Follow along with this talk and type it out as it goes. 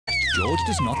George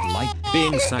does not like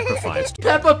being sacrificed.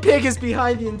 Peppa Pig is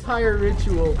behind the entire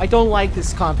ritual. I don't like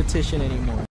this competition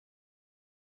anymore.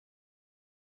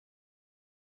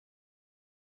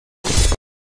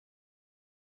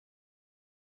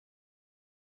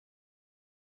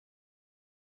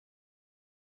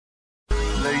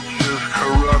 Nature's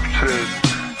corrupted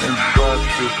and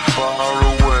such is far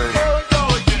away.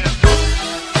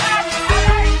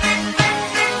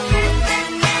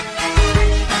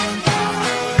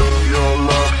 Your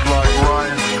love's like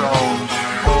rhinestones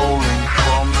falling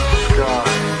from the sky.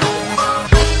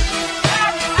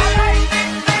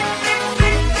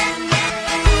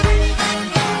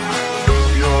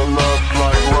 Your love's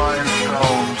like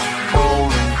rhinestones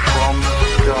falling from the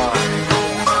sky.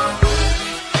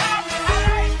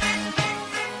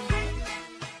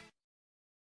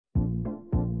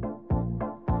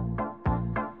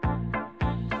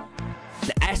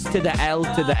 The S to the L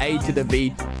to the A to the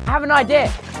V. I have an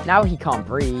idea. Now he can't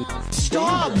breathe.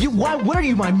 Stop! What are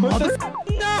you, my mother?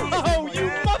 No,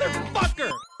 you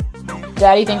motherfucker!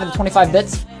 Daddy, thank you for the 25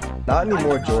 bits. Not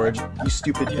anymore, George. You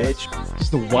stupid bitch. It's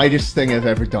the whitest thing I've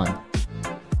ever done.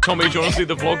 Tommy, do you want to see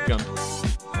the vlog gun?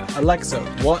 Alexa,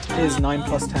 what is 9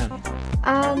 plus 10?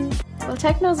 Well,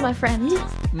 Techno's my friend.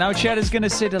 Now Chad is gonna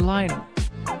say the line.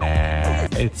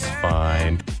 It's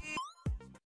fine.